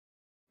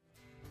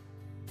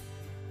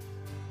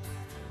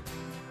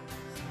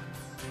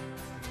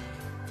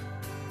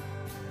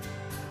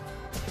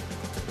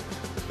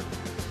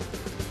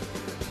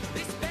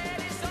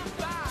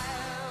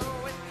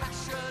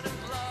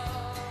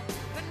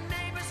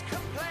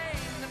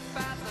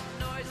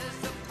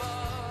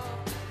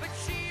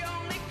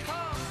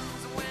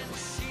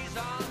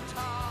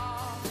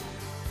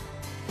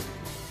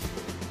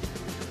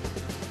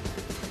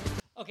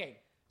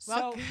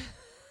So,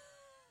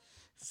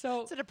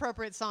 It's an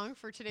appropriate song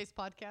for today's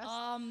podcast.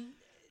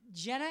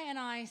 Jenna and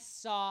I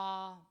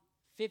saw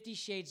 50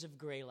 Shades of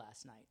Grey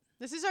last night.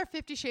 This is our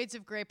 50 Shades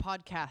of Grey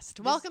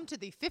podcast. Welcome to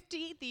the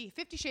 50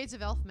 Shades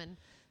of Elfman,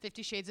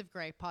 50 Shades of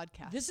Grey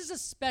podcast. This is a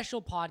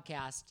special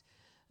podcast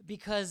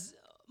because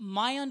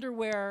my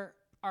underwear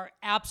are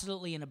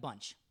absolutely in a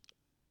bunch.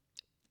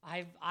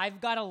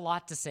 I've got a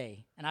lot to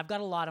say, and I've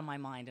got a lot on my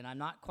mind, and I'm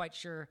not quite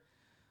sure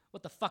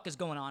what the fuck is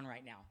going on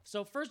right now.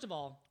 So first of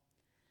all,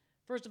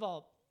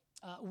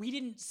 we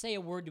didn't say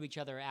a word to each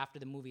other after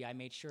the movie. I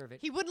made sure of it.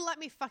 He wouldn't let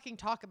me fucking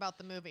talk about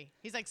the movie.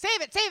 He's like,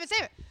 save it, save it,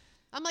 save it.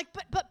 I'm like,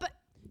 but,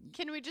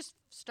 can we just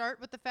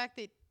start with the fact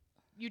that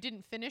you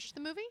didn't finish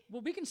the movie?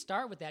 Well, we can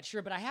start with that,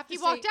 sure, but I have to say...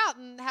 He walked out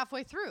and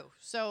halfway through.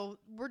 So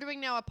we're doing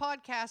now a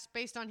podcast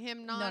based on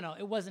him not... No,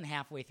 it wasn't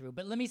halfway through.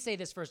 But let me say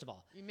this first of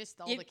all. You missed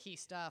all the key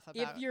stuff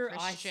about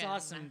I saw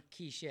some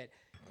key shit.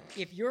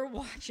 If you're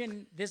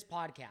watching this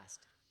podcast,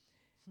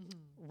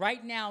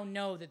 right now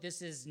know that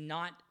this is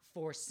not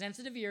for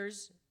sensitive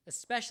ears,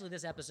 especially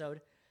this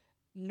episode,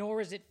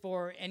 nor is it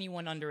for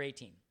anyone under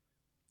 18.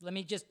 Let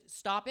me just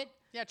stop it.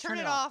 Yeah, turn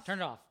it off. Turn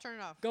it off. Turn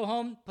it off. Go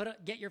home,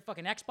 get your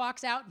fucking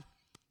Xbox out.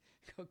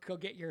 Go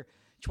get your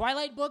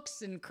Twilight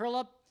books and curl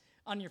up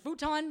on your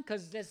futon,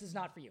 because this is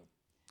not for you.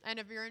 And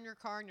if you're in your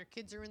car and your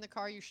kids are in the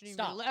car, you shouldn't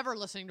Stop. even be ever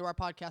listening to our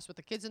podcast with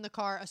the kids in the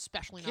car,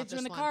 especially Kids not are this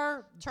in the one.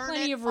 car, Turn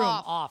plenty it of room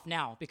off.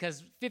 now,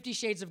 because 50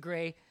 Shades of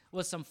Grey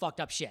was some fucked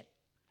up shit.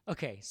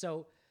 Okay,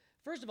 so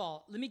first of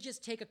all, let me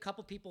just take a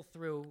couple people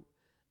through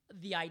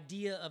the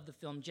idea of the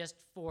film just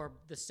for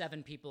the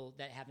 7 people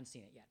that haven't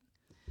seen it yet.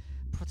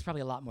 It's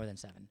probably a lot more than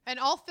 7. And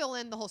I'll fill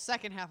in the whole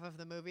second half of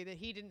the movie that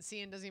he didn't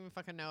see and doesn't even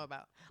fucking know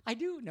about. I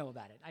do know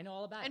about it. I know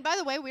all about And it. by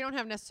the way, we don't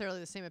have necessarily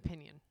the same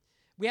opinion.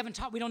 We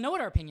don't know what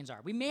our opinions are.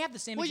 We may have the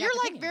same Well, exact you're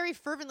like opinion. very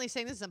fervently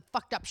saying this is some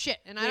fucked up shit,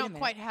 and Wait I a don't minute.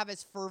 quite have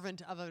as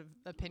fervent of an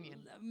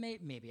opinion.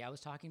 Maybe I was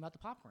talking about the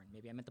popcorn.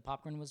 Maybe I meant the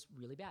popcorn was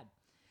really bad.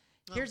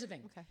 Here's the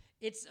thing. Okay.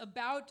 It's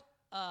about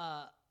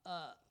a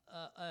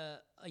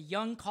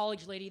young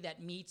college lady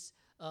that meets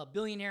a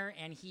billionaire,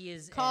 and he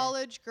is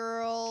College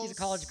girls. He's a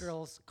college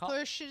girls.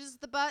 Pushes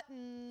the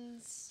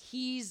buttons.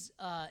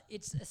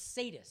 It's a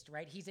sadist,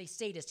 right? He's a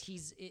sadist.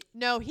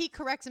 No, he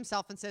corrects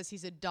himself and says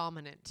he's a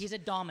dominant. He's a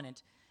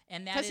dominant,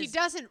 and that Because he is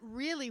doesn't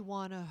really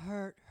want to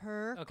hurt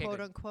her, Okay, quote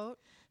good. unquote.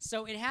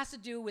 so. It has to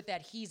do with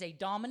that he's a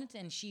dominant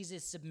and she's a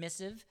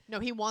submissive, No,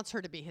 he wants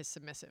her to be his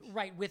submissive.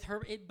 right? With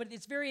her, but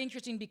it's very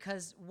interesting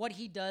because what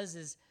he does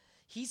is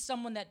he's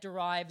someone that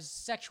derives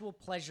sexual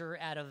pleasure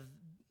out of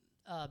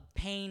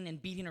pain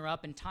and beating her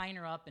up and tying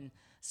her up and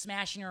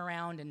smashing her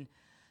around,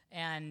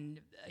 and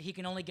he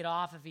can only get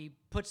off if he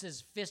puts his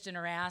fist in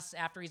her ass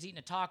after he's eaten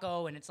a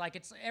taco, and it's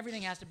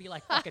everything has to be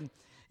like fucking.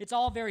 It's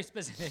all very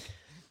specific.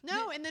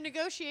 No, in the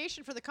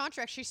negotiation for the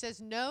contract, she says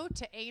no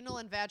to anal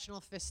and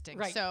vaginal fisting.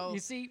 Right, So you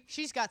see-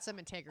 she's got some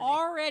integrity.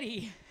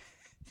 Already,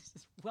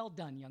 well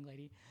done, young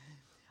lady.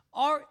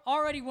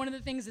 Already, one of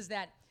the things is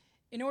that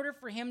in order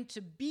for him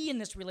to be in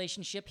this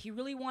relationship, he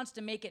really wants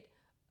to make it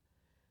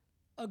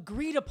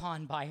agreed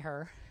upon by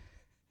her.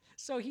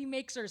 So he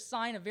makes her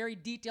sign a very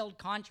detailed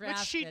contract.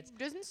 Which she that's-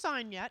 doesn't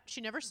sign yet.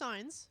 She never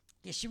signs.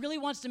 Yeah, she really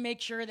wants to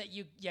make sure that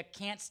you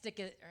can't stick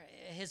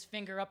his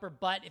finger up her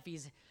butt if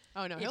he's.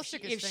 Oh, no, he'll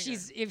stick his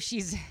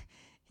finger.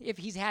 If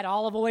he's had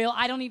olive oil.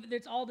 I don't even.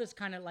 There's all this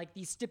kind of like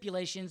these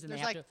stipulations, and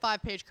There's they have like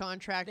to 5-page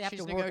contract. they have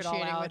She's to work it all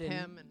negotiating out with and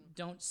him. And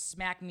don't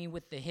smack me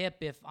with the hip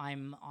if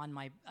I'm on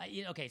my.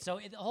 Okay, so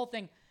the whole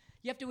thing,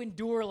 you have to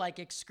endure like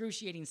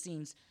excruciating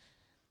scenes.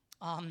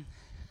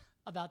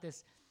 About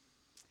this.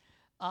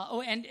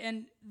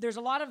 And there's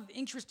a lot of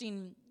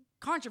interesting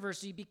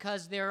controversy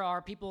because there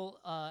are people,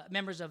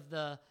 members of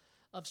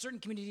certain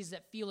communities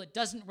that feel it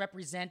doesn't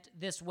represent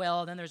this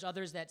well. Then there's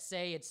others that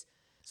say it's.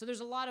 So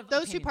there's a lot of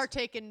those who opinions.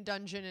 partake in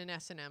dungeon and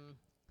S&M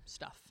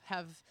stuff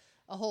have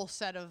a whole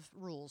set of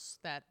rules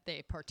that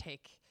they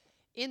partake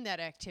in that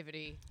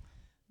activity.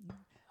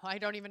 I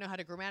don't even know how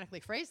to grammatically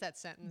phrase that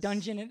sentence.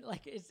 Dungeon,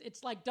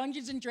 it's like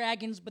Dungeons and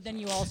Dragons, but then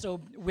you also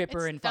whip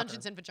her It's and fuck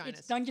Dungeons her. and Vaginas.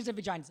 It's Dungeons and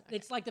Vaginas. Okay.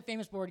 It's like the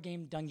famous board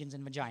game Dungeons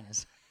and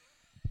Vaginas.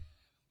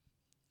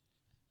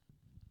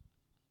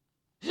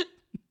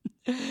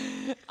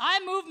 I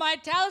move my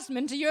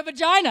talisman to your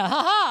vagina.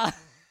 Ha ha.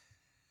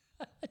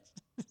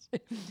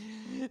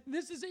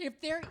 This is if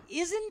there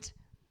isn't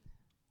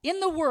in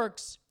the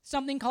works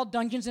something called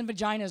Dungeons and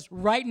Vaginas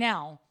right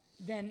now,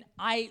 then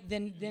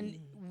the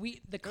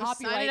Go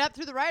copyright sign it up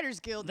through the Writers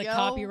Guild, the yo.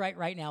 copyright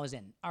right now is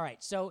in. All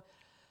right, so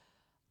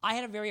I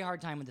had a very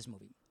hard time with this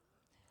movie.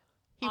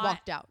 He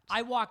walked out.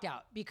 I walked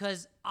out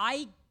because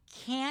I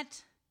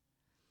can't.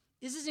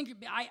 This is.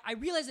 I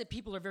realize that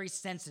people are very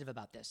sensitive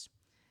about this,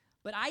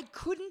 but I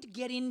couldn't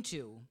get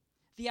into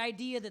the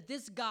idea that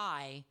this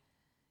guy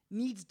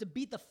needs to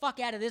beat the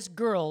fuck out of this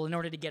girl in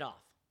order to get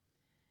off.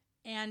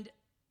 And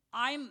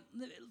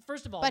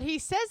first of all. But he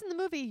says in the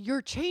movie,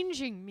 "You're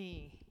changing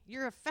me.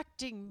 You're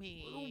affecting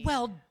me."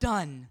 Well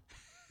done.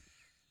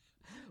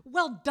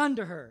 Well done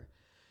to her.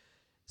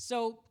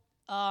 So,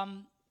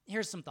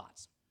 here's some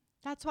thoughts.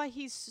 That's why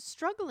he's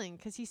struggling,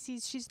 because he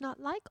sees she's not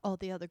like all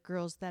the other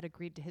girls that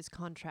agreed to his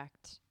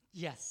contract.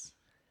 Yes.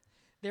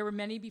 There were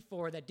many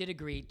before that did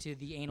agree to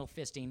the anal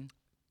fisting.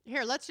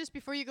 Here, let's just,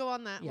 before you go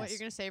on that, what Yes. you're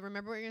going to say,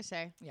 remember what you're going to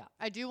say. Yeah.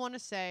 I do want to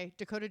say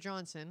Dakota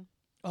Johnson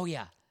Oh,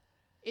 yeah.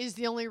 is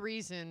the only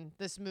reason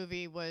this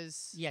movie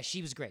was Yeah,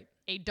 she was great.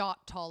 a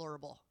dot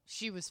tolerable.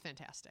 She was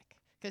fantastic.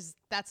 Because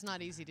that's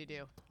not easy to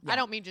do. Yeah. I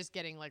don't mean just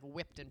getting like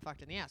whipped and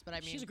fucked in the ass, but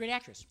I mean She's a great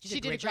actress. she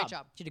did a great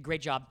job. She did a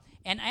great job.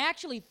 And I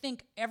actually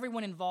think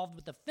everyone involved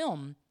with the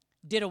film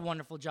did a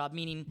wonderful job,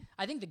 meaning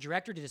I think the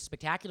director did a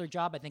spectacular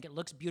job. I think it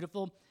looks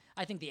beautiful.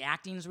 I think the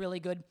acting's really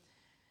good.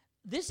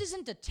 This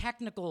isn't a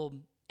technical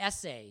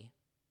essay.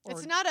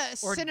 It's not a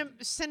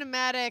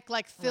cinematic,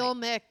 like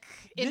filmic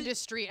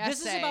industry essay.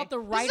 This is about the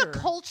This writer. is a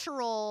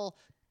cultural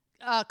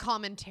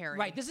commentary.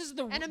 Right. This is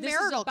And a this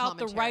marital is about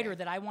the commentary. writer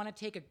that I want to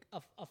take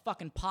a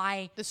fucking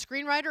pie. The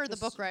screenwriter or the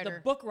book writer? The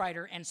book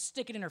writer, and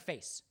stick it in her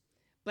face.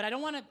 But I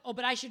don't want to. Oh,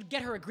 but I should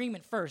get her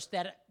agreement first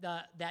that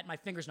that my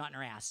finger's not in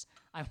her ass.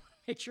 I want to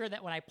make sure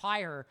that when I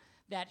pie her,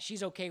 that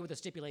she's okay with the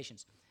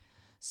stipulations.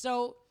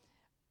 So,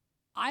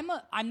 I'm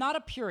not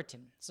a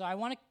Puritan. So I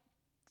want to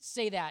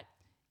say that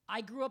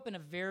I grew up in a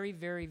very,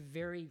 very,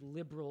 very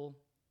liberal,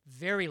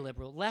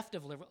 left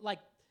of liberal,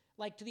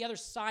 like to the other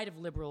side of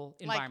liberal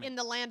environment. Like in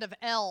the land of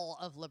L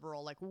of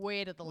liberal, like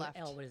way to the left.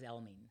 What does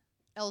L mean?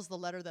 L's the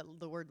letter that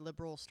the word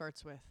liberal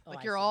starts with. Oh, Like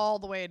I you're see. all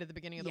the way to the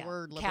beginning of Yeah, the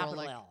word liberal. capital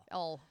Like L.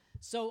 L.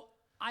 So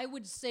I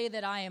would say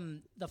that I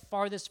am the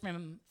farthest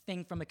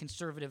thing from a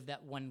conservative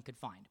that one could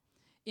find,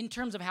 in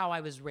terms of how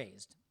I was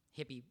raised.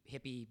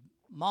 Hippie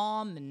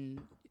mom,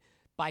 and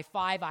by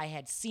 5 I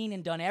had seen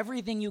and done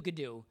everything you could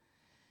do,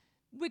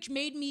 which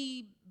made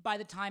me, by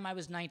the time I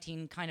was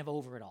 19, kind of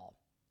over it all.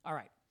 All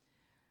right.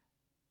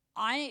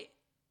 I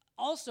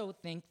also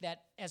think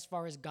that as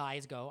far as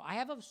guys go, I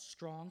have a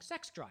strong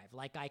sex drive.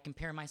 Like, I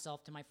compare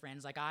myself to my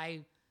friends. Like,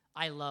 I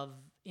love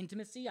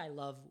intimacy. I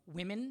love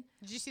women.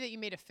 Did you see that you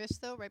made a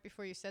fist though right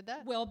before you said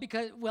that? Well,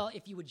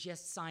 if you would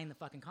just sign the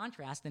fucking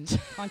contract,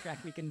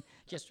 we can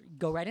just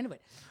go right into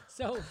it.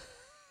 So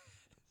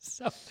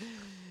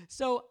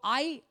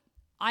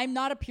I'm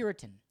not a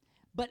Puritan,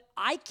 but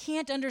I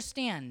can't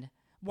understand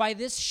why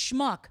this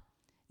schmuck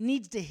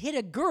needs to hit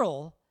a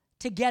girl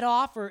to get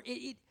off, or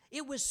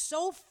it was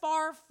so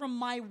far from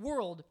my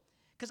world,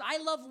 because I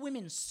love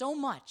women so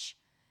much,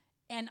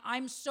 and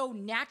I'm so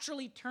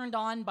naturally turned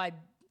on by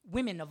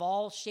women of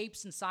all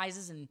shapes and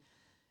sizes and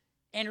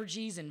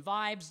energies and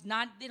vibes.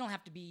 They don't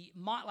have to be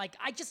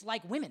I just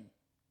like women.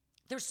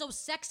 They're so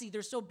sexy,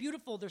 they're so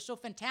beautiful, they're so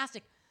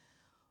fantastic.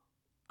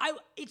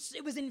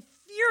 It was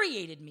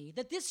infuriated me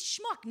that this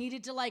schmuck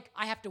needed to,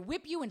 I have to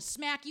whip you and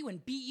smack you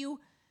and beat you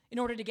in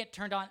order to get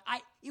turned on.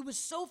 It was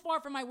so far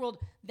from my world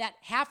that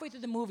halfway through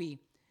the movie,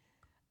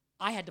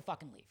 I had to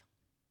fucking leave.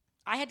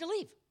 I had to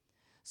leave.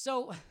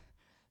 So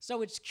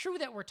it's true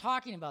that we're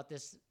talking about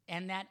this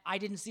and that I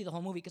didn't see the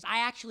whole movie because I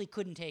actually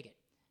couldn't take it.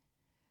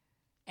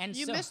 And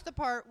You missed the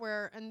part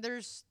where, and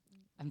there's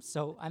I'm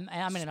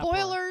in an uproar.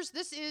 spoilers.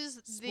 This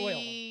is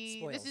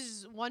Spoils. this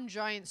is one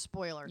giant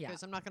spoiler Yeah.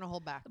 because I'm not going to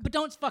hold back. But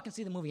don't fucking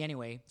see the movie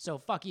anyway. So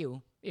fuck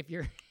you if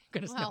you're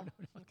gonna. Well,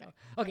 okay. okay,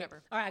 Okay.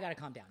 whatever. All right. I gotta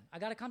calm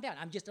down.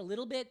 I'm just a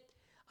little bit.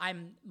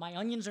 My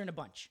onions are in a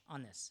bunch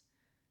on this.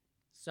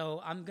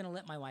 So I'm gonna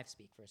let my wife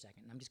speak for a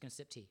second. I'm just gonna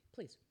sip tea,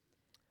 please.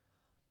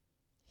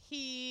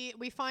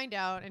 We find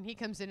out, and he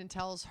comes in and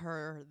tells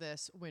her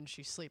this when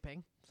she's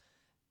sleeping,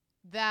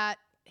 that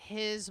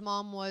his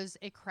mom was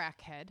a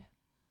crackhead,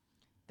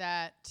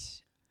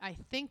 that I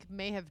think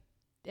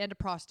and a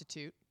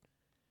prostitute,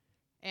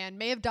 and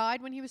may have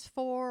died when he was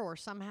 4, or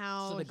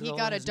somehow So the he girl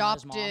got is not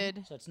his mom?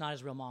 adopted. So it's not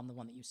his real mom, the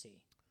one that you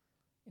see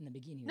in the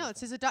beginning. No, of it's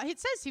the his it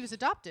says he was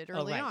adopted film.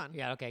 early right. on.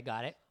 Yeah. Okay.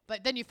 Got it.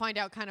 But then you find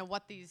out kind of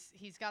what he's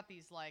got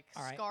these like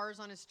All right. scars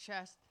on his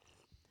chest.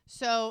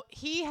 So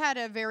he had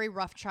a very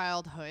rough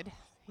childhood.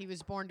 He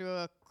was born to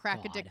a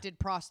crack addicted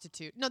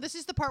prostitute. No, this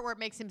is the part where it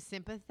makes him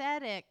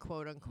sympathetic,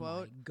 quote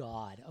unquote. My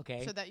God.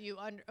 Okay. So that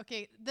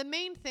okay, the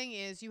main thing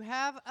is you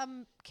have a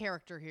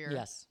character here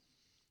Yes.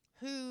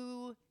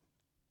 who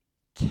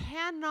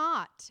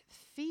cannot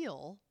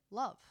feel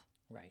love.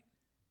 Right.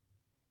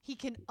 He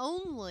can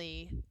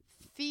only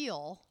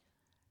feel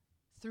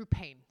through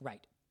pain.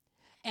 Right.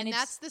 And it's-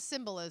 that's the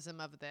symbolism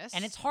of this.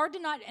 And it's hard to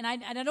not, and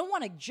I don't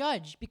want to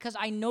judge because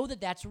I know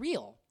that that's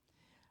real.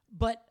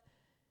 But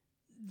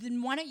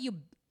then why don't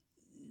you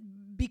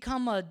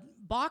become a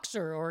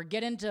boxer or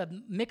get into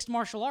mixed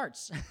martial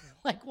arts?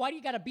 Why do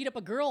you got to beat up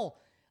a girl?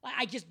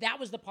 That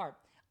was the part.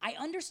 I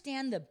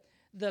understand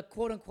the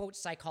quote unquote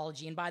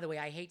psychology. And by the way,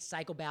 I hate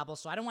psychobabble,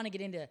 so I don't want to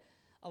get into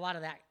a lot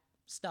of that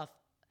stuff.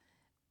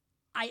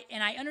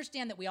 I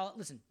understand that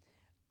listen,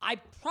 I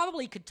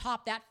probably could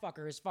top that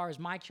fucker as far as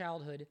my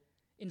childhood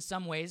in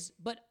some ways,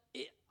 but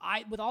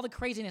with all the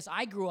craziness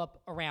I grew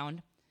up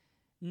around,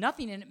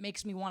 nothing in it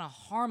makes me want to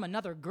harm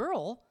another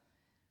girl.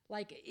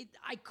 I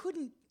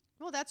couldn't.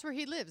 Well, that's where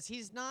he lives.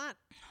 He's not.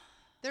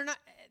 They're not.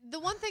 The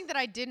one thing that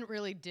I didn't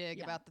really dig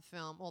Yeah. about the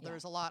film, well, there Yeah.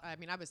 was a lot. I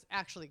mean, I was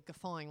actually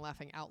guffawing,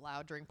 laughing out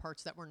loud during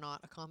parts that were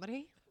not a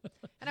comedy,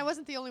 and I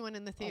wasn't the only one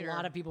in the theater. A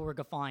lot of people were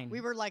guffawing. We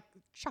were like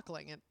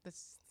chuckling at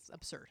this is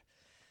absurd.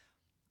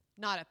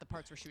 Not at the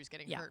parts where she was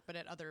getting Yeah. hurt, but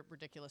at other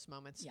ridiculous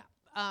moments. Yeah.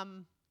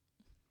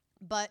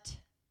 But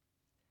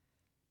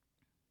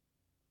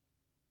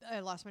I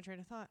lost my train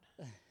of thought.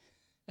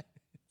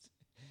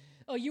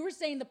 Oh, you were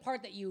saying the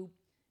part that you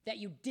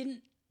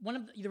didn't.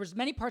 There was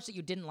many parts that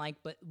you didn't like,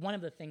 but one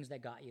of the things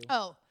that got you.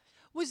 Oh,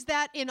 was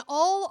that in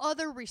all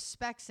other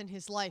respects in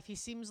his life, he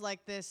seems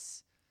like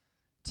this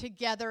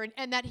together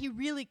and that he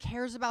really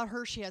cares about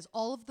her. She has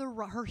all of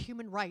her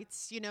human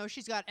rights. You know,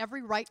 she's got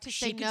every right to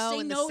She say can no say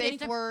and no the safe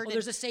anytime. word. Oh,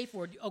 there's a safe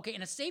word. Okay,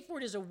 and a safe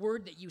word is a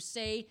word that you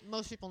say.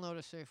 Most people know what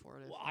a safe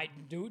word is. Well, I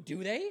do.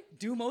 Do they?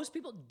 Do most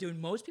people? Do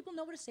most people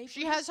know what a safe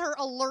She word is? has her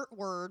alert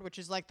word, which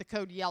is like the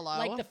code yellow.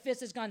 Like the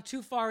fist has gone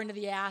too far into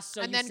the ass,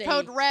 so and you then say,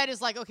 code red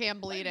is like, okay, I'm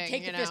bleeding.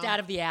 take you the fist know. out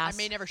of the ass. I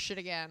may never shit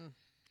again.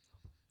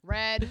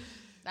 Red,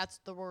 that's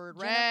the word.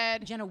 Jenna,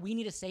 Red. Jenna, we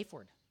need a safe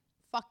word.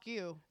 Fuck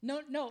you.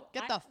 No.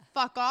 Get the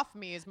fuck off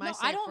me is my No,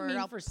 safe I don't word. mean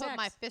I'll for put sex.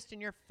 my fist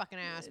in your fucking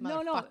ass,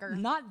 No, motherfucker.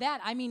 not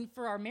that. I mean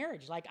for our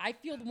marriage. Like I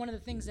feel one of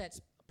the things that's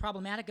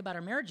problematic about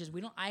our marriage is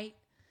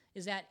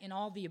that in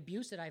all the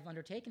abuse that I've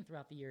undertaken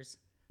throughout the years,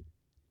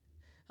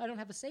 I don't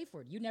have a safe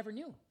word. You never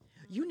knew.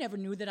 You never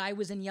knew that I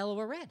was in yellow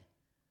or red.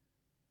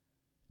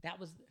 That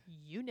was.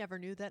 You never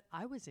knew that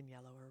I was in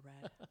yellow or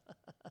red.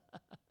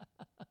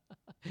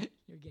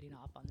 You're getting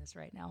off on this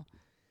right now.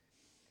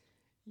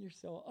 You're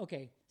so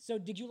okay. So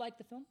did you like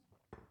the film?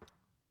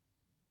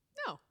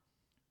 No.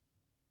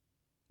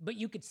 But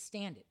you could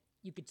stand it.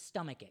 You could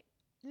stomach it.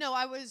 No,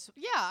 I was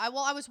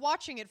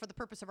watching it for the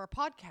purpose of our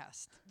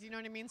podcast. Do you know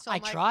what I mean? So I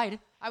I'm like, tried.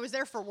 I was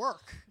there for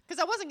work because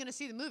I wasn't going to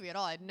see the movie at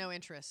all. I had no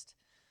interest.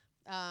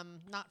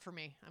 Not for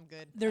me. I'm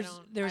good.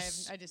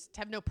 I just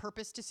have no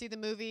purpose to see the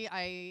movie.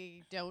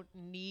 I don't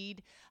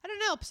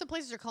know. Some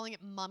places are calling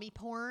it mommy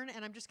porn,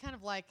 and I'm just kind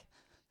of like,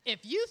 if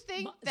you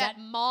think that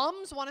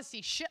moms want to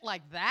see shit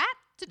like that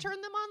to turn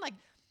them on, like,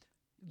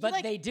 But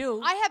like, they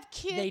do. I have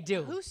kids. They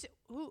do.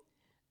 Who?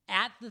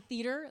 At the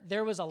theater,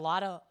 there was a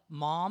lot of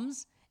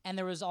moms, and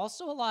there was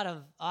also a lot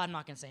of. I'm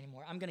not gonna say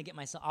anymore.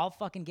 I'll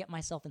fucking get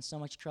myself in so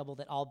much trouble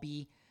that I'll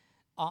be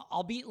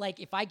like,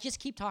 if I just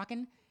keep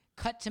talking,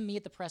 cut to me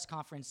at the press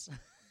conference.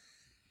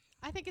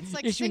 I think it's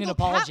like Issuing an single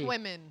cat apology.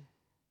 women.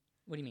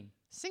 What do you mean?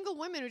 Single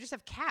women who just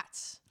have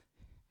cats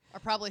are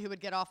probably who would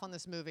get off on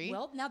this movie.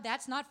 Well, now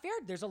that's not fair.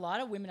 There's a lot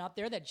of women out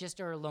there that just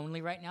are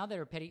lonely right now that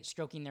are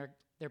stroking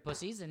their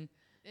pussies and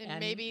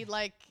maybe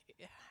like,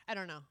 I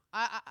don't know.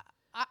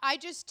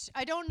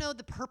 I don't know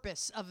the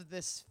purpose of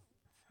this,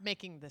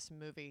 making this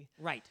movie.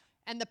 Right.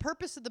 And the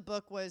purpose of the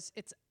book was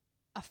it's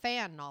a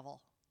fan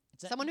novel.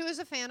 Someone who is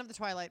a fan of the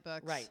Twilight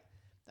books. Right.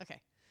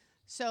 Okay.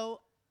 So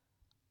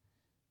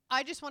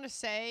I just want to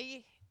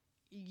say,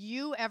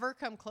 you ever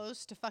come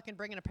close to fucking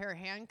bringing a pair of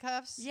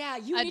handcuffs, Yeah,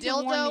 you a need to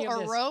warn me dildo of or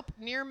this. rope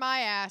near my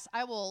ass,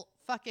 I will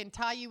fucking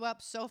tie you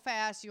up so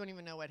fast you won't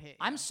even know what hit you.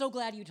 I'm so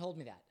glad you told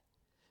me that.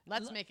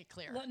 Let's make it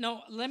clear.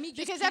 No, let me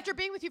just Because after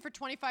being with you for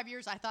 25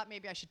 years, I thought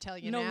maybe I should tell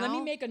you now. let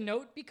me make a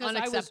note because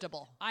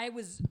Unacceptable.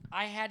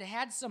 I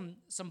had some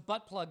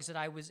butt plugs that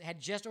I had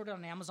just ordered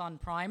on Amazon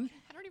Prime.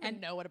 I don't even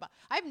know what about.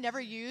 I've never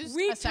used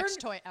We a sex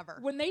turned- toy ever.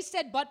 When they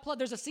said butt plug,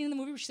 there's a scene in the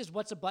movie where she says,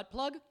 "What's a butt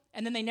plug?"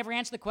 And then they never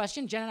answer the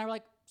question. Jen and I were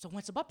like, "So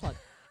what's a butt plug?"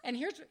 And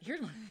here's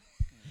one.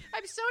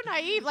 I'm so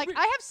naive. Like,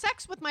 I have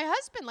sex with my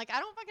husband. Like, I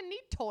don't fucking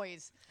need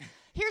toys.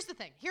 Here's the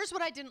thing. Here's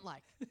what I didn't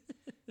like.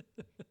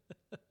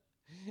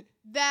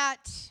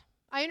 That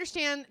I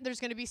understand there's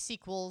going to be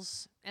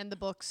sequels and the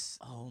books.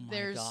 Oh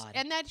my God.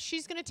 And that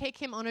she's going to take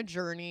him on a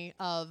journey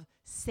of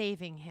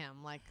saving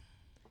him, like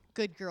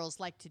good girls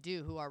like to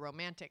do who are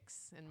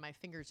romantics. And my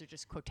fingers are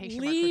just quotation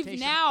mark Leave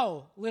quotation.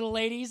 now, little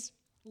ladies.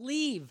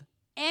 Leave.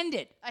 End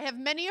it. I have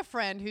many a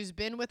friend who's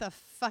been with a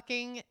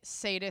fucking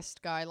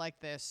sadist guy like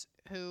this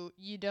who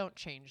you don't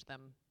change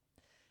them.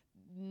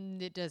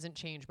 It doesn't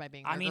change by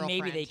being their I mean,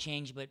 maybe girlfriend. they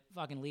change, but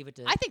fucking leave it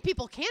to. I think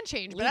people can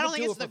change, but Leave I it don't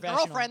think to it's a the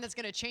professional. girlfriend that's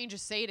going to change a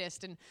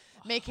sadist and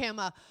make him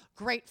a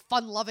great,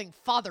 fun-loving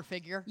father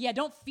figure. Yeah,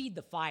 don't feed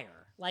the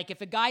fire. Like,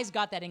 if a guy's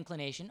got that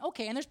inclination,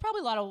 okay, and there's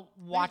probably a lot of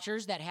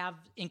watchers that have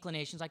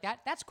inclinations like that.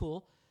 That's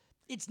cool.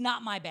 It's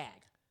not my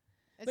bag.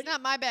 It's not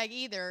my bag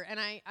either. And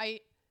I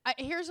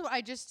here's what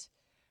I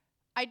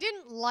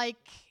didn't like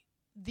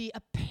the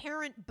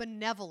apparent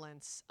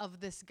benevolence of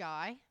this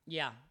guy.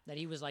 Yeah, that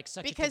he was like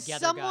such Because a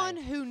together someone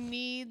guy. who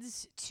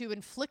needs to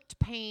inflict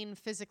pain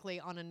physically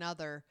on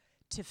another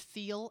to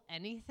feel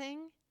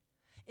anything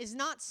is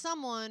not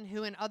someone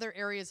who in other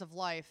areas of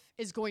life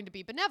is going to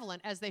be benevolent,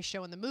 as they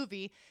show in the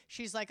movie.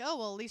 She's like, oh,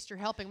 well, at least you're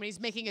helping. When he's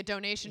making a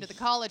donation to the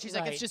college, he's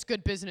like, Right. it's just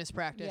good business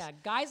practice. Yeah,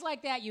 guys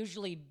like that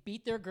usually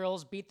beat their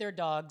girls, beat their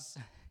dogs,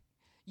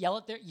 yell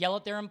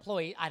at their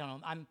employee. I don't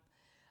know.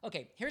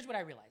 Okay, here's what I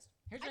realized.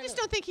 Here's I what just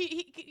know. don't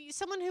think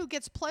someone who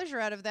gets pleasure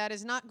out of that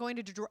is not going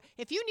to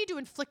if you need to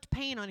inflict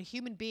pain on a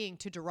human being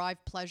to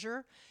derive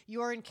pleasure,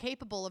 you are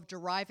incapable of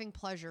deriving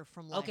pleasure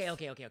from life.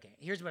 Okay.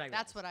 Here's what I.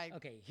 That's what realized.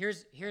 Okay.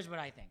 Here's what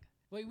I think.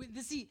 Wait,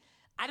 see,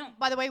 I don't.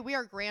 By the way, we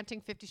are granting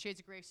 50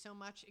 Shades of Grey so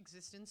much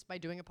existence by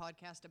doing a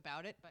podcast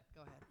about it, but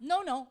go ahead.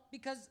 No,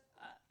 because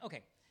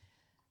okay.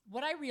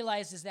 What I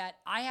realized is that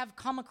I have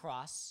come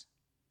across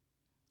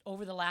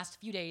over the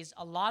last few days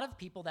a lot of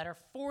people that are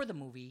for the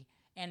movie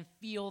and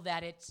feel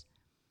that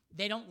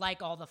they don't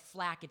like all the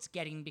flack it's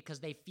getting because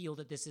they feel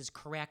that this is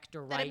correct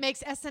or right. That it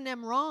makes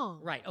S&M wrong.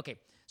 Right. Okay.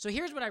 So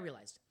here's what I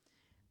realized.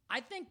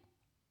 I think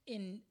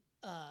in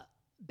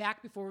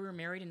back before we were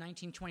married in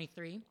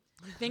 1923,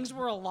 things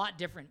were a lot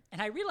different,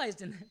 and I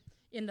realized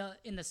in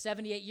the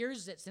 78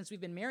 years since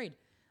we've been married,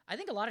 I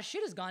think a lot of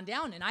shit has gone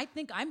down, and I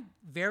think I'm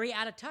very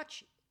out of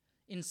touch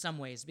in some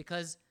ways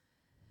because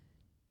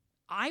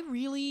I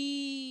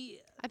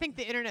think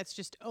the internet's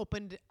just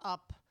opened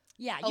up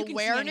you can see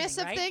awareness anything,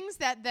 of right? things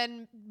that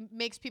then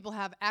makes people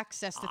have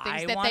access to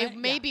things I that wanna- they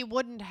maybe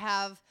wouldn't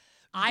have.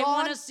 I gone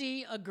want to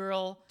see a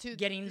girl to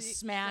getting the-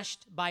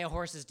 smashed by a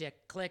horse's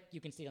dick. Click, you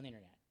can see it on the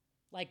internet.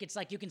 Like it's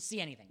like you can see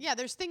anything. Yeah,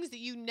 there's things that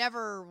you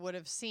never would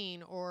have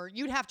seen, or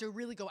you'd have to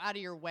really go out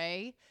of your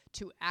way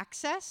to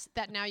access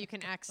that now you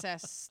can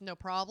access no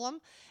problem.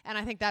 And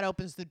I think that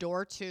opens the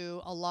door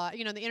to a lot.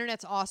 You know, the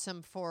internet's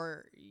awesome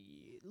for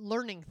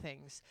learning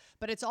things,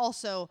 but it's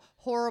also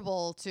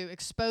horrible to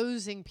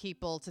exposing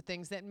people to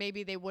things that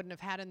maybe they wouldn't have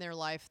had in their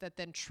life that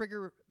then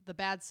trigger the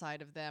bad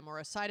side of them or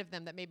a side of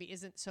them that maybe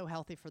isn't so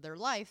healthy for their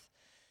life.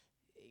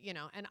 You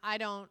know, and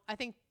I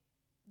think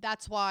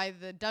that's why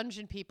the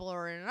dungeon people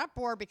are in an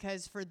uproar,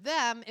 because for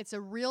them, it's a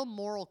real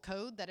moral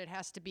code that it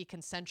has to be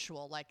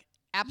consensual, like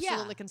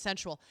absolutely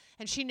consensual.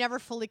 And she never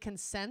fully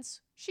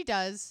consents. She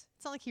does.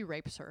 It's not like he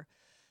rapes her.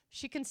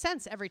 She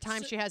consents every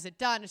time she has it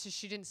done. It's just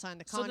she didn't sign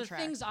the contract. So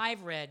the things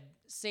I've read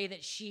say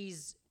that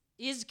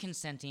is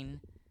consenting,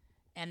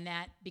 and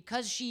that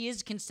because she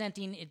is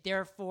consenting, it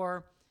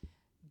therefore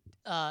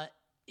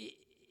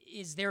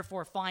is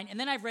therefore fine. And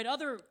then I've read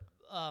other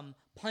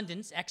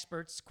pundits,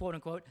 experts, quote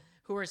unquote,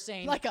 who are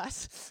saying like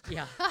us.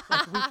 Yeah,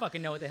 like we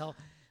fucking know what the hell.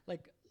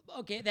 Like,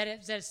 okay, that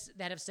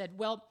have said,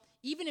 well,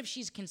 even if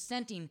she's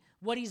consenting,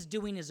 what he's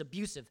doing is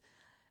abusive.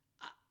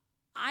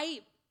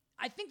 I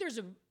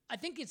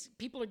think it's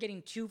people are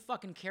getting too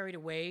fucking carried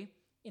away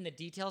in the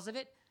details of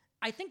it.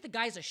 I think the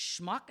guy's a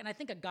schmuck, and I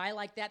think a guy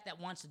like that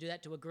wants to do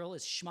that to a girl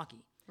is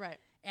schmucky. Right.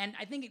 And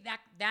I think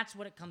that's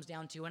what it comes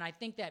down to. And I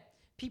think that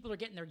people are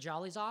getting their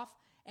jollies off.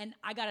 And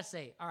I gotta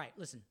say, all right,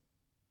 listen.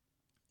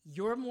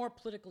 You're more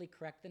politically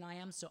correct than I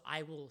am, so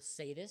I will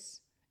say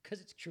this because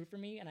it's true for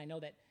me, and I know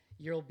that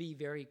you'll be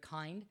very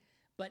kind.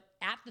 But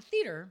at the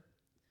theater,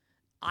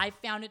 I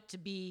found it to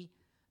be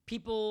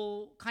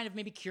people kind of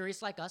maybe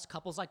curious like us,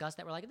 couples like us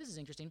that were like, this is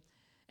interesting.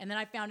 And then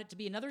I found it to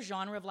be another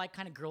genre of like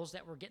kind of girls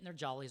that were getting their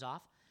jollies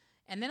off.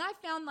 And then I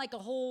found like a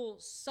whole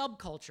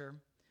subculture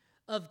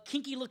of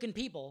kinky looking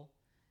people,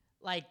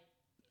 like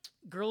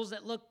girls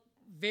that look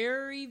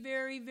very,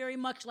 very, very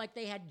much like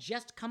they had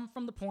just come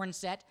from the porn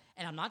set.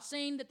 And I'm not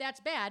saying that that's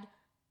bad,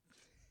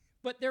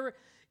 but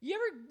you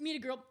ever meet a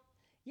girl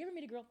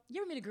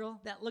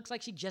that looks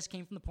like she just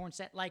came from the porn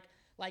set, like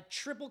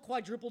triple,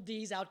 quadruple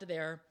D's out to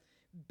there,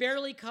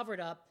 barely covered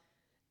up,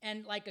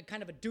 and like a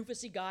kind of a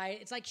doofusy guy.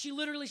 It's like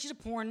she's a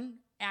porn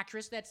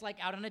actress that's like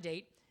out on a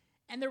date.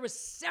 And there was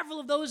several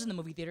of those in the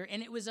movie theater,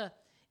 and it was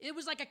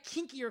like a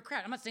kinkier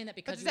crowd. I'm not saying that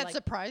because But does that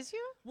surprise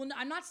you? Well, no,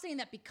 I'm not saying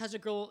that because a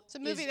girl It's a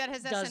movie that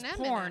has does S&M in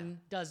porn,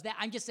 does that.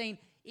 I'm just saying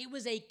it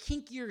was a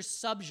kinkier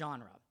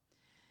subgenre.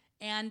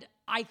 And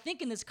I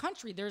think in this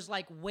country, there's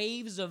like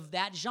waves of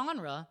that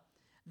genre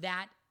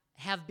that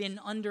have been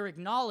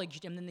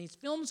under-acknowledged, and then these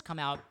films come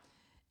out,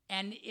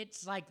 and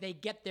it's like they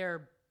get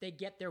their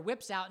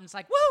whips out, and it's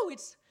like, woo,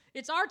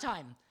 it's our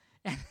time.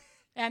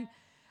 And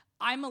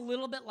I'm a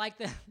little bit like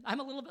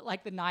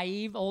the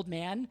naive old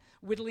man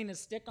whittling a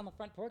stick on the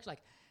front porch,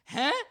 like,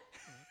 huh?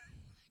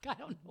 I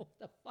don't know what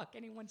the fuck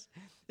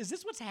is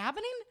this what's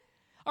happening?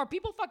 Are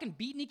people fucking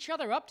beating each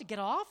other up to get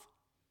off?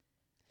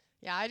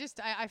 Yeah,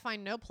 I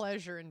find no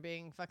pleasure in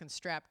being fucking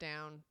strapped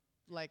down.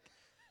 Like,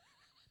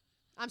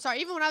 I'm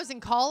sorry, even when I was in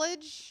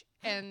college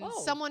and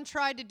someone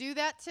tried to do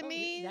that to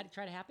me. Did that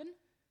try to happen?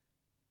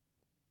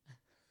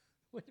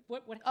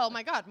 What? Oh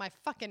my God, my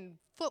fucking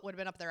foot would have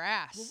been up their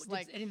ass.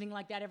 Did anything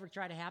like that ever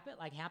try to happen?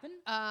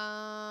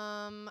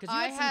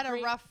 I had a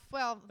rough.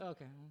 Well,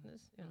 okay.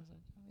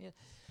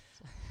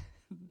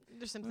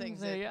 There's some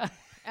things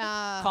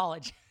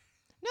college.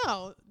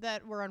 No,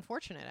 that were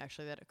unfortunate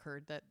actually that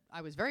occurred, that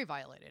I was very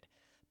violated.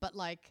 But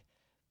like,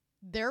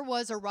 there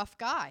was a rough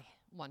guy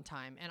one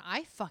time, and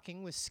I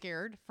fucking was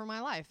scared for my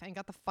life and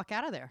got the fuck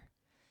out of there.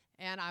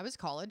 And I was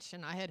college,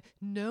 and I had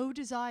no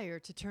desire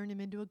to turn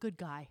him into a good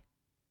guy.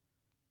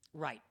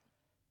 Right.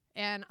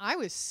 And I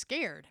was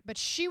scared, but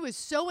she was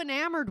so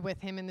enamored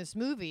with him in this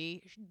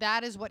movie.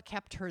 That is what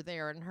kept her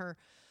there. And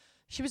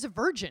she was a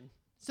virgin.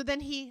 So then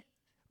he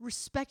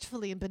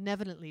respectfully and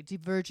benevolently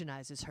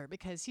de-virginizes her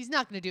because he's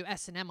not going to do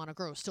S&M on a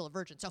girl who's still a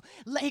virgin. So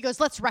he goes,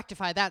 let's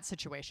rectify that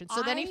situation.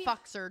 So then he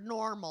fucks her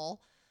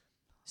normal.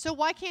 So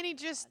why can't he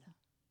just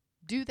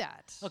do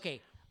that?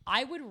 Okay,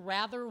 I would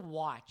rather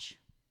watch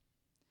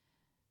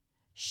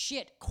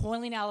shit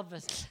coiling out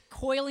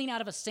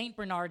of a Saint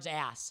Bernard's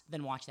ass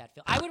than watch that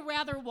film. I would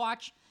rather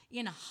watch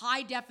in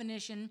high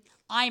definition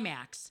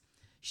IMAX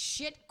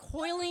shit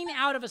coiling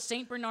out of a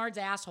Saint Bernard's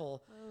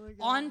asshole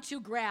onto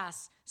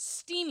grass,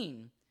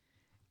 steaming,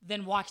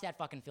 than watch that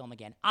fucking film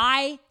again.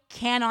 I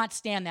cannot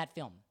stand that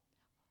film.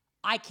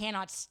 I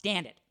cannot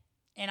stand it,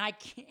 and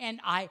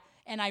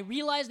I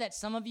realize that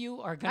some of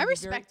you are going to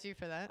respect you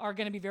for that. Are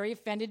going to be very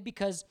offended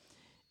because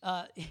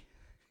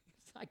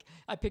it's like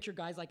I picture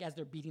guys like as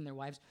they're beating their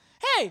wives.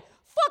 Hey,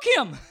 fuck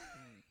him.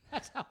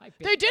 That's how I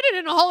picture. They did it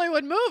in a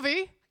Hollywood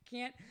movie.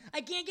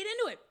 I can't get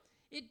into it.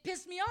 It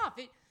pissed me off.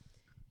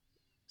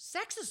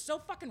 Sex is so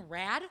fucking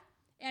rad,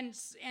 and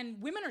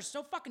women are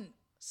so fucking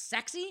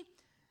sexy.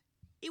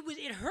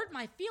 It hurt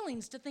my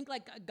feelings to think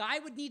like a guy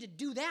would need to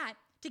do that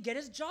to get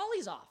his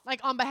jollies off. Like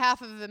on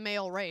behalf of the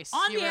male race.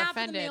 On you were behalf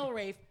offended. of the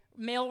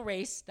male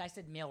race. I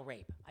said male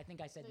rape. I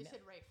think I said. You said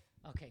rape.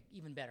 Okay,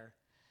 even better.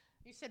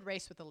 You said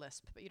race with a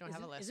lisp, but you don't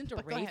have a lisp.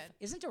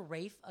 Isn't a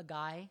Rafe a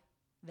guy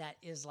that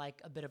is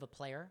like a bit of a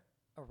player?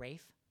 A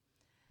Rafe?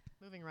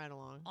 Moving right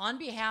along. On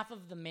behalf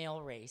of the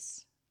male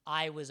race,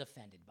 I was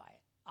offended by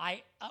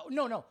it.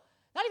 No, not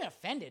even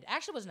offended.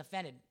 Actually, wasn't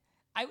offended.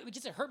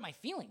 It hurt my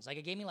feelings. Like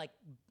it gave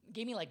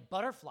me like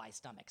butterfly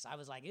stomachs. I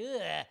was like,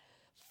 ugh,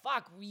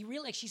 fuck. We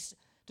really like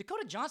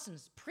Dakota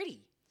Johnson's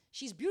pretty.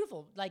 She's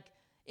beautiful. Like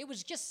it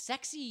was just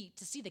sexy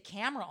to see the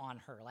camera on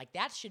her. Like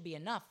that should be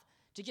enough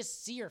to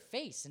just see her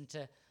face and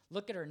to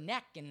look at her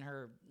neck and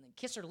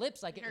kiss her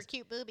lips. Like her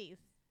cute boobies.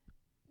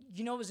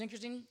 You know what was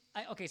interesting?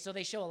 So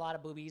they show a lot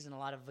of boobies and a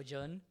lot of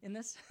vagina in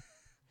this,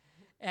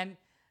 and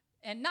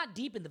not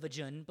deep in the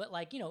vagina, but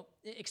like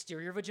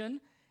exterior vagina,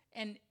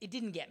 and it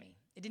didn't get me.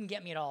 It didn't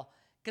get me at all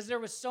because there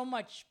was so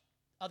much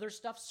other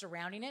stuff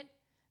surrounding it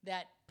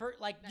that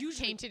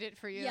usually tainted it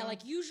for you. Yeah,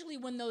 like usually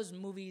when those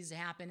movies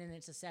happen and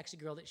it's a sexy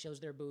girl that shows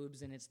their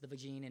boobs and it's the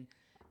vagina, and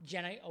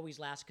Jenna always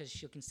laughs because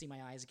she can see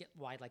my eyes get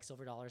wide like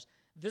silver dollars.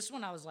 This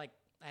one I was like,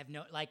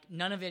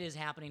 none of it is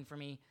happening for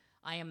me.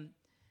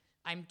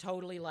 I'm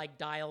totally like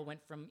dial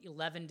went from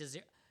 11 to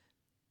 0.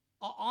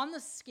 On the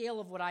scale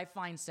of what I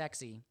find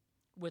sexy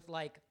with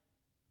like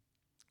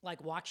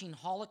watching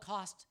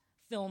Holocaust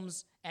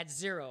films at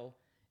 0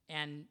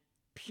 and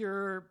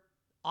pure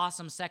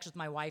awesome sex with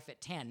my wife at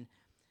 10,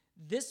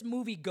 this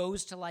movie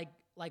goes to like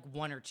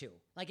 1 or 2.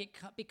 Like it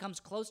becomes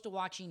close to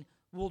watching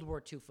World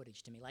War II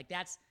footage to me. Like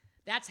that's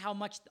how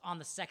much on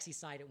the sexy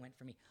side it went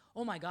for me.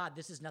 Oh my God,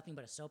 this is nothing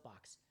but a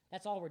soapbox.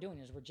 That's all we're doing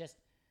is we're just...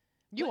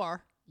 You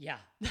are. Yeah.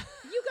 You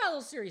got a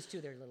little serious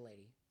too there, little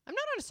lady. I'm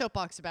not on a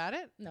soapbox about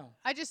it. No.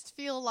 I just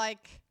feel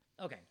like...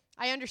 Okay.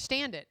 I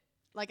understand it.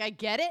 Like, I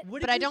get it,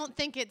 but I don't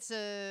think it's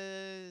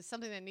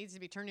something that needs to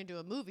be turned into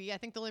a movie. I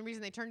think the only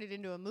reason they turned it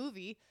into a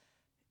movie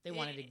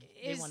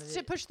is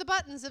to push the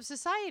buttons of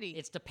society.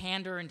 It's to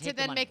pander and take to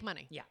the money. then make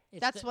money. Yeah.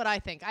 That's what I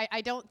think.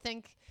 I don't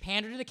think...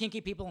 Pander to the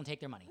kinky people and take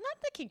their money.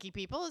 Not the kinky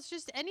people. It's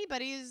just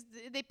anybody.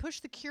 They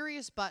push the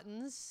curious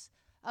buttons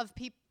of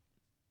people.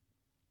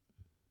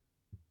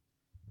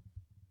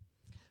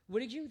 What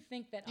did you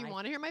think that Do you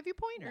want to hear my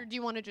viewpoint, or do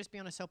you want to just be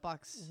on a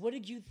soapbox? What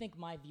did you think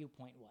my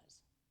viewpoint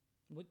was?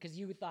 Because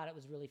you thought it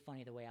was really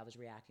funny the way I was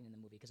reacting in the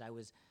movie, because I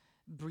was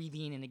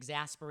breathing and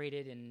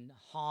exasperated and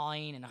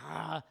hawing and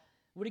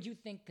What did you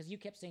think? Because you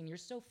kept saying, you're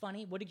so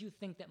funny. What did you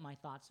think that my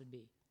thoughts would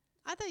be?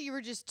 I thought you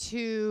were just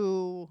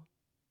too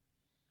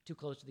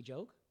close to the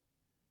joke?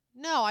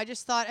 No, I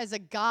just thought as a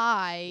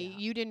guy,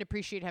 you didn't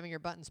appreciate having your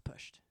buttons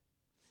pushed.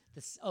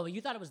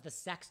 You thought it was the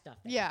sex stuff.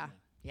 Yeah.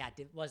 Yeah,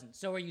 it wasn't.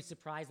 So were you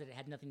surprised that it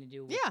had nothing to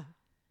do with... Yeah.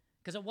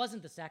 Because it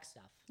wasn't the sex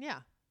stuff. Yeah.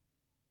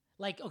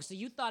 Like, so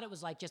you thought it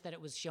was like just that it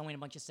was showing a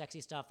bunch of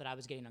sexy stuff that I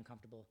was getting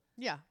uncomfortable.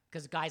 Yeah.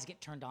 Because guys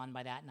get turned on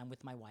by that, and I'm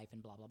with my wife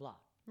and blah, blah, blah.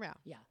 Yeah.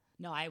 Yeah.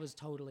 No, I was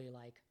totally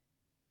like...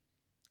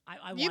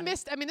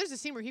 there's a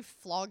scene where he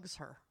flogs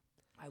her.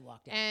 I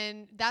walked out.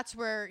 And that's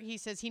where he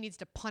says he needs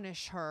to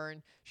punish her.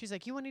 And she's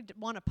like, you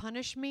want to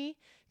punish me?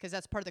 Because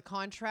that's part of the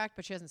contract,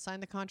 but she hasn't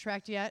signed the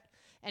contract yet.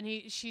 And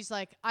she's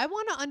like, I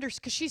want to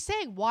because she's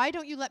saying, why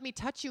don't you let me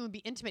touch you and be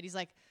intimate? He's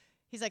like,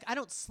 I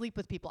don't sleep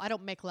with people. I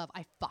don't make love.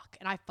 I fuck,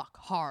 and I fuck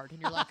hard.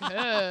 And you're like,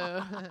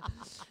 oh.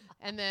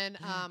 And then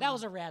that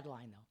was a rad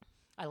line, though.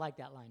 I like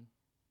that line.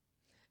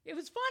 It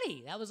was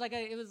funny. That was like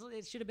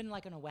it should have been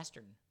like in a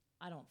Western.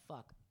 I don't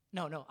fuck.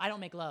 No, I don't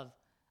make love.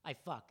 I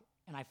fuck,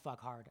 and I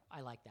fuck hard. I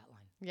like that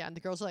line. Yeah, and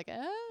the girls are like,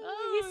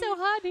 oh, he's so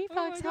hot. He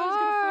fucks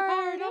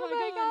hard. Oh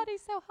my God,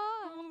 he's so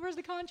hot. Oh, where's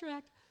the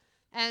contract?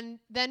 And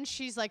then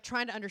she's like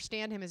trying to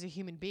understand him as a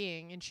human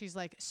being. And she's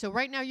like, so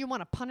right now you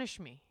want to punish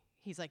me?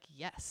 He's like,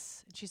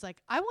 yes. And she's like,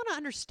 I want to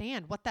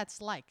understand what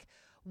that's like.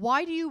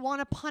 Why do you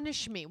want to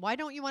punish me? Why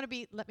don't you want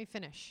to let me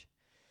finish?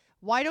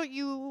 Why don't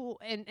you?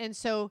 And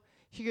so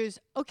she goes,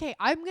 okay,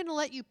 I'm going to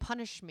let you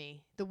punish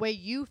me the way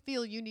you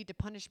feel you need to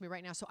punish me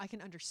right now so I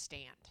can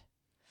understand.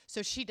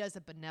 So she does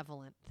a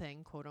benevolent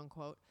thing, quote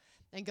unquote,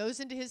 and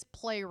goes into his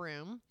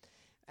playroom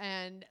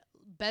and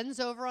bends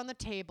over on the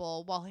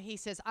table while he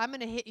says, I'm going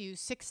to hit you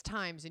 6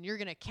 times and you're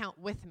going to count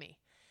with me.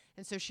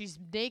 And so she's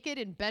naked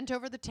and bent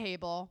over the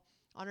table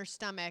on her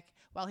stomach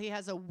while he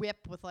has a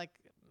whip with like,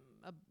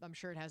 I'm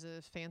sure it has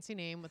a fancy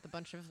name with a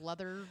bunch of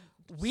leather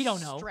We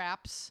don't know.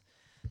 straps.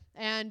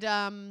 And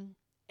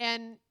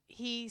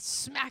he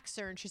smacks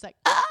her and she's like,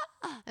 ah!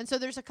 And so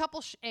there's a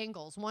couple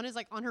angles. One is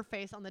like on her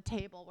face on the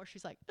table where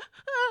she's like,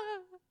 ah,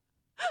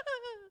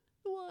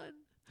 1,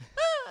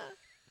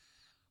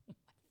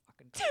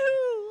 Fucking 2,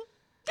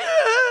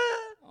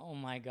 oh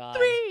my God.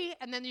 3,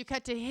 and then you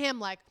cut to him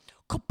like,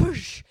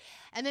 kapoosh,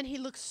 and then he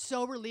looks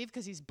so relieved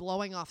because he's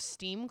blowing off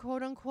steam,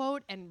 quote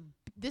unquote, and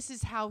this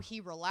is how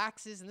he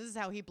relaxes and this is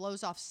how he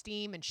blows off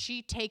steam, and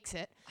she takes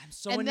it. I'm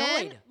so and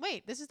annoyed. Then,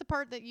 wait, this is the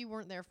part that you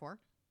weren't there for.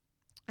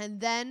 And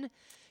then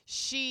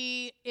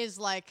she is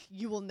like,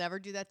 you will never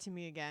do that to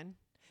me again.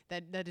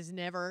 That is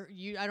never,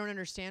 I don't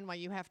understand why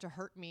you have to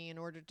hurt me in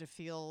order to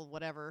feel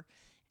whatever.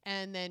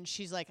 And then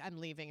she's like, I'm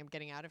leaving, I'm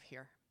getting out of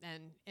here.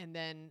 And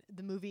then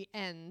the movie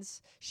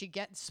ends. She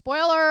gets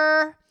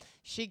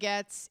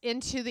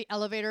into the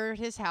elevator at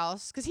his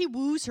house because he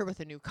woos her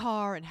with a new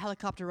car and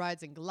helicopter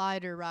rides and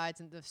glider rides.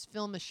 And this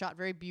film is shot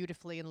very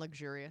beautifully and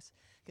luxurious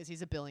because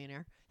he's a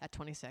billionaire at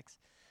 26.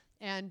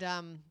 And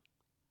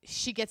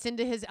she gets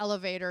into his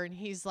elevator and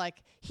he's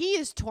like, he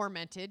is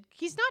tormented.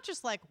 He's not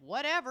just like,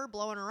 whatever,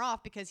 blowing her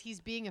off, because he's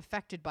being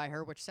affected by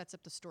her, which sets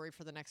up the story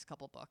for the next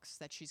couple books,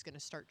 that she's going to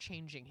start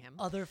changing him.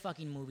 Other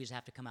fucking movies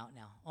have to come out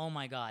now. Oh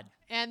my God.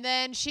 And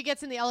then she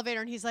gets in the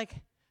elevator and he's like,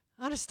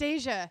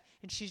 Anastasia.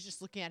 And she's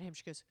just looking at him.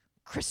 She goes,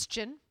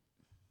 Christian.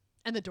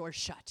 And the door's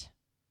shut.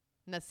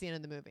 And that's the end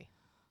of the movie.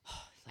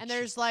 And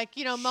there's like,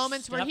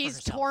 moments where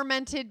he's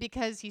tormented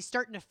because he's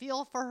starting to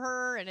feel for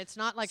her. And it's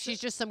not like she's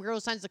just some girl who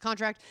signs the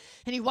contract.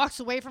 And he walks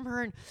away from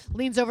her and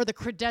leans over the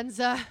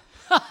credenza.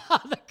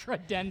 The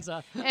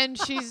credenza. And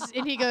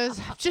he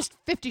goes, just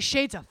 50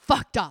 shades of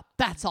fucked up.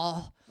 That's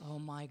all. Oh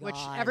my God. Which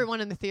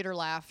everyone in the theater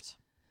laughed.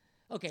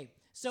 Okay.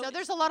 So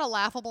there's a lot of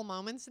laughable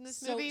moments in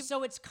this movie.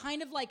 So it's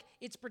kind of like,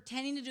 it's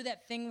pretending to do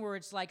that thing where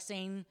it's like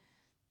saying,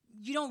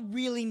 you don't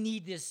really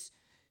need this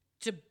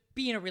to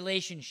be in a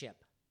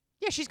relationship.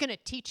 Yeah, she's going to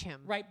teach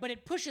him. Right, but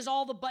it pushes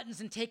all the buttons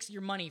and takes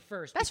your money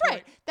first. That's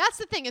right. That's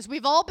the thing, is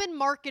we've all been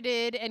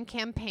marketed and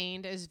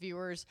campaigned as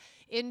viewers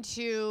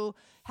into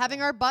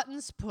having our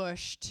buttons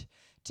pushed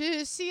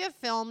to see a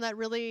film that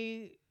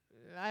really,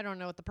 I don't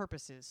know what the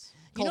purpose is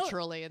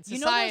culturally and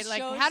society.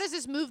 Like, how does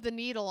this move the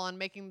needle on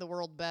making the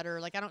world better?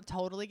 Like, I don't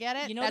totally get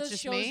it. That's those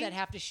just shows that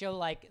have to show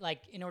like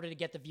in order to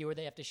get the viewer,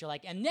 they have to show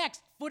like, and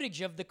next footage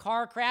of the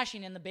car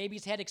crashing and the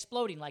baby's head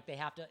exploding. Like they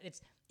have to.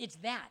 It's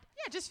that.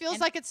 Yeah, it just feels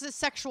like it's a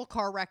sexual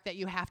car wreck that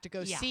you have to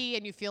go see,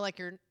 and you feel like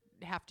you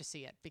have to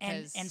see it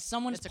because and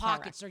someone's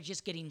pockets are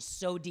just getting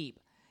so deep.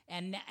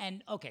 And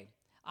okay,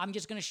 I'm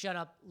just gonna shut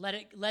up.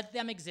 Let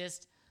them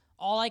exist.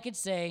 All I could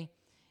say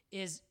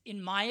is,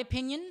 in my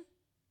opinion,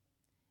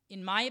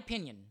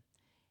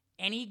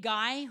 any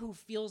guy who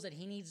feels that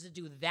he needs to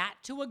do that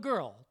to a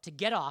girl to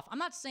get off, I'm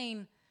not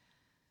saying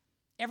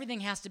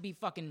everything has to be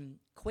fucking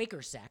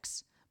Quaker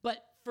sex,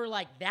 but for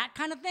like that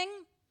kind of thing,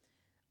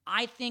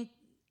 I think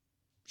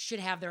should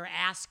have their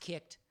ass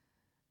kicked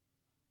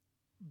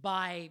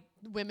by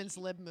women's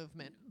lib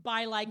movement,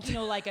 by like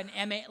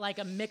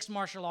a mixed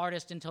martial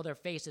artist until their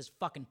face is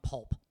fucking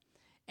pulp,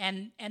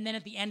 and then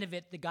at the end of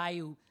it, the guy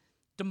who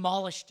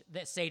demolished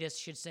that sadist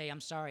should say,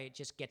 "I'm sorry, it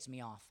just gets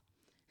me off."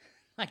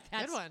 Like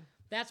that's good one.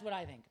 That's what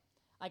I think.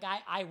 Like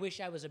I wish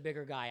I was a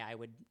bigger guy. I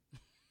would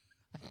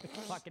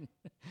fucking.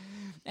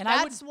 And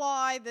that's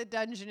why the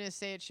Dungeonists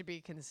say it should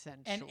be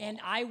consensual. And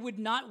I would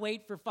not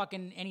wait for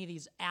fucking any of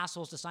these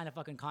assholes to sign a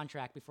fucking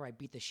contract before I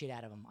beat the shit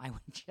out of them. I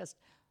would just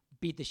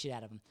beat the shit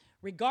out of them.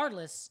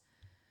 Regardless,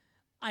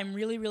 I'm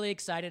really, really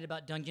excited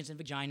about Dungeons and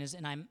Vaginas,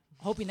 and I'm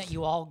hoping that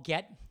you all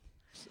get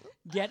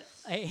go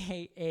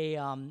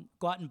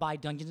out and buy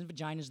Dungeons and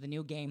Vaginas, the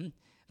new game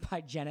by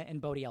Jenna and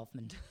Bodie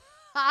Elfman.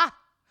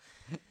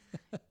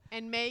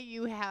 And may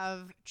you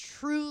have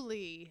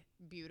truly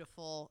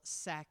beautiful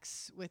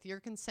sex with your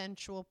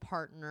consensual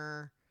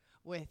partner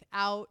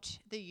without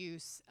the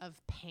use of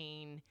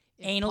pain.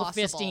 Anal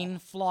fisting,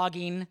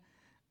 flogging.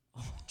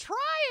 Try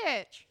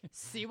it.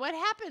 See what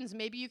happens.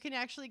 Maybe you can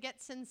actually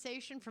get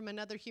sensation from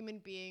another human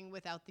being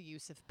without the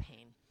use of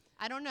pain.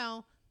 I don't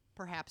know.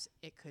 Perhaps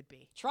it could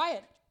be. Try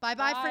it.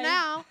 Bye-bye for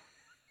now.